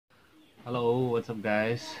Hello, what's up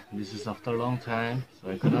guys? This is after a long time,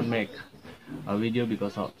 so I could not make a video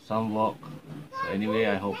because of some work. So anyway,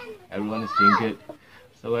 I hope everyone is doing good.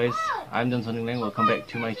 So guys, I'm Engleng. Welcome back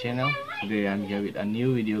to my channel. Today I'm here with a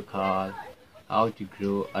new video called how to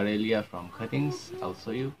grow Aralia from cuttings. I'll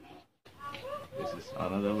show you. This is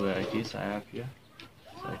another varieties I have here.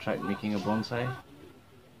 So I tried making a bonsai,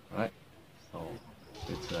 right? So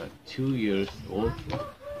it's a 2 years old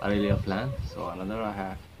Aralia plant. So another I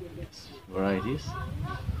have its varieties.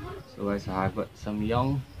 So guys, I have got some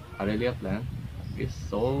young Aralia plant. Okay,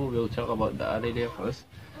 so we'll talk about the Aralia first.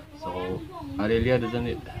 So Aralia doesn't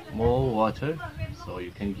need more water, so you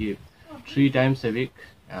can give 3 times a week.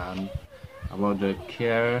 And about the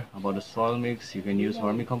care, about the soil mix, you can use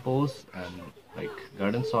vermicompost and like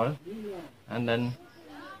garden soil, and then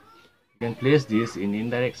you can place this in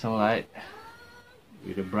indirect sunlight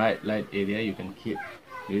with a bright light area. You can keep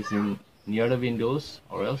this in near the windows,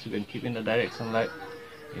 or else you can keep in the direct sunlight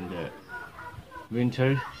in the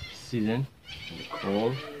winter season in the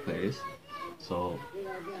cold place. So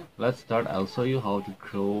let's start. I'll show you how to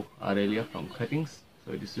grow Aralia from cuttings.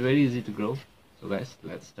 So it is very easy to grow. So guys,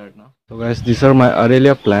 let's start now. So guys, these are my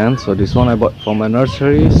Aralia plants. So this one I bought from a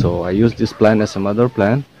nursery. So I use this plant as a mother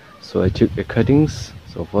plant. So I took the cuttings.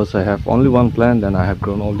 So first I have only one plant, then I have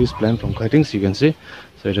grown all these plants from cuttings, you can see.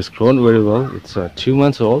 So it has grown very well. It's 2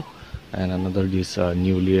 months old, and another this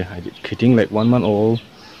newly I did cutting like 1 month old,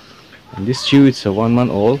 and this two it's a 1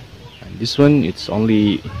 month old, and this one it's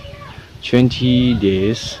only 20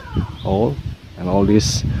 days old, and all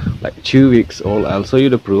this like 2 weeks old. I'll show you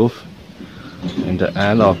the proof in the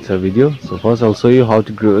end of the video. So first I'll show you how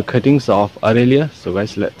to grow cuttings of Aralia. So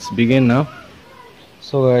guys, let's begin now.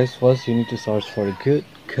 So guys, first you need to search for a good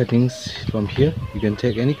cuttings from here. You can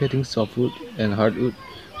take any cuttings, softwood and hardwood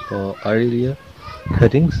for Aralia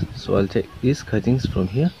cuttings. So I'll take these cuttings from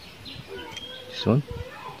here. This one.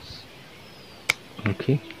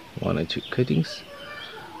 Okay, 1 or 2 cuttings.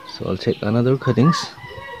 So I'll take another cuttings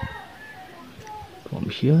from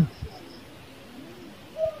here.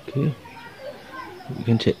 Okay, you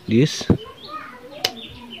can take this.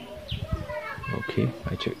 Okay,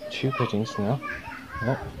 I took 2 cuttings now.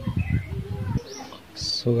 Yeah.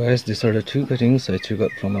 So guys, these are the 2 cuttings I took out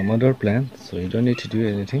from a mother plant, so you don't need to do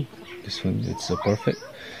anything. This one it's perfect.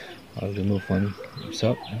 I'll remove one leaves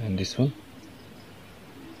out, and this one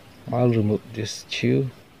I'll remove this 2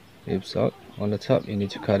 leaves out. On the top you need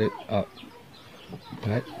to cut it out,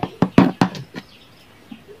 right?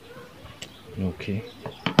 Okay,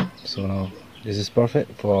 so now this is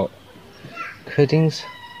perfect for cuttings.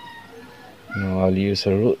 Now I'll use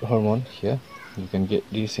a root hormone here. You can get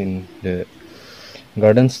this in the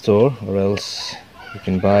garden store, or else you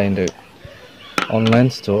can buy in the online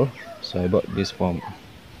store. So I bought this from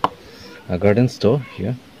a garden store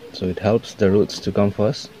here. So it helps the roots to come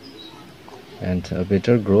first and a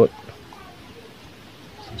better growth.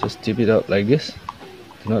 So just tip it out like this.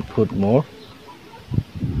 Do not put more.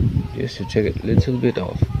 Just you take a little bit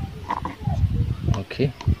off.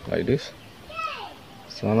 Okay, like this.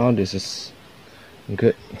 So now this is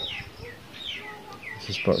good.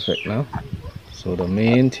 This is perfect now. So the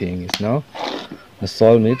main thing is now the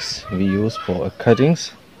soil mix we use for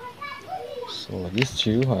cuttings. So these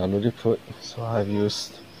 2 I already put. So I have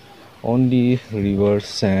used only river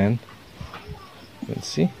sand, you can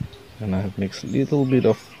see, and I have mixed a little bit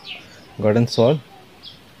of garden soil,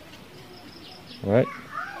 right?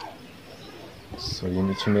 So you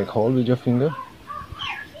need to make hole with your finger.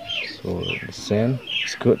 So the sand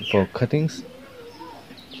is good for cuttings.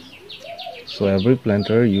 So every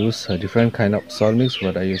planter use a different kind of soil mix,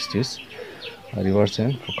 but I use this river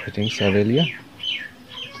sand for cuttings Aralia.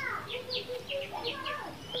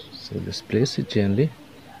 So just place it gently.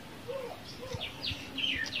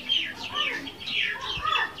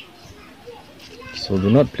 So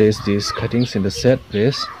do not place these cuttings in the set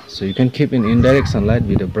place. So you can keep in indirect sunlight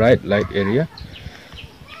with a bright light area.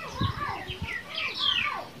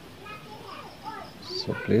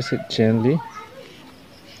 So place it gently.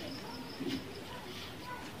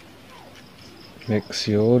 Make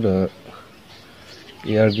sure the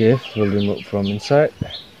air gap will remove from inside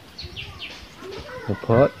the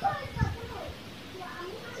pot.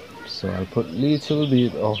 So I'll put little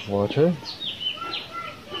bit of water.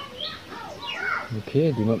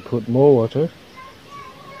 Okay, do not put more water.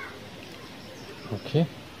 Okay,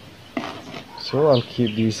 so I'll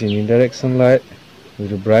keep this in indirect sunlight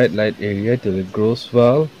with a bright light area till it grows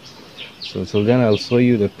well. So till then I'll show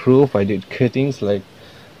you the proof. I did cuttings like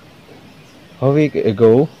a week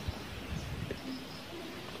ago.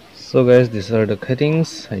 So guys, these are the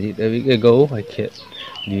cuttings I did a week ago. I kept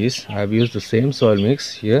these. I've used the same soil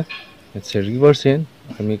mix here. It's a reverse in.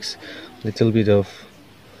 I mix little bit of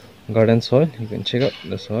garden soil. You can check out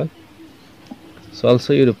the soil. So I'll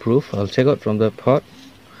show you the proof. I'll check out from the pot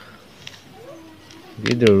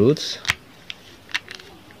with the roots.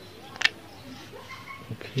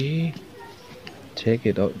 Okay, take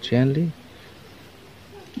it out gently.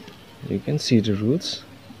 You can see the roots.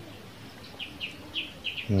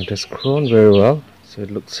 It has grown very well, so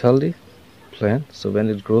it looks healthy plant. So when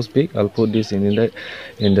it grows big, I'll put this in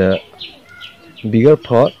the bigger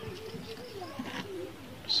pot.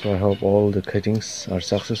 So I hope all the cuttings are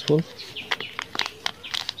successful.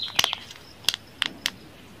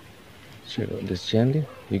 Check out this gently.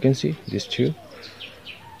 You can see these two.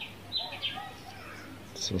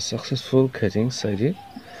 So successful cuttings I did,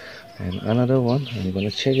 and another one. I'm gonna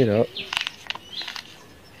check it out.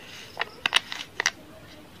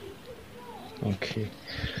 Okay,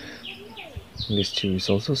 this two is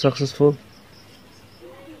also successful.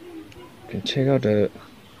 You can check out the.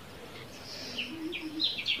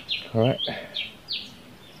 Alright,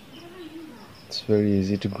 it's very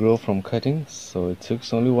easy to grow from cuttings, so it took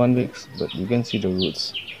only 1 week, but you can see the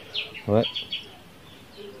roots. Alright,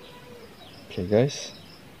 okay guys.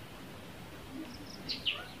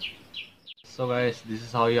 So guys, this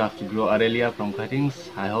is how you have to grow Aralia from cuttings.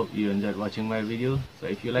 I hope you enjoyed watching my video. So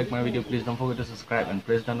if you like my video, please don't forget to subscribe and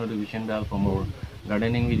press the notification bell for more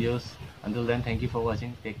gardening videos. Until then, thank you for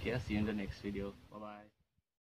watching. Take care. See you in the next video. Bye bye.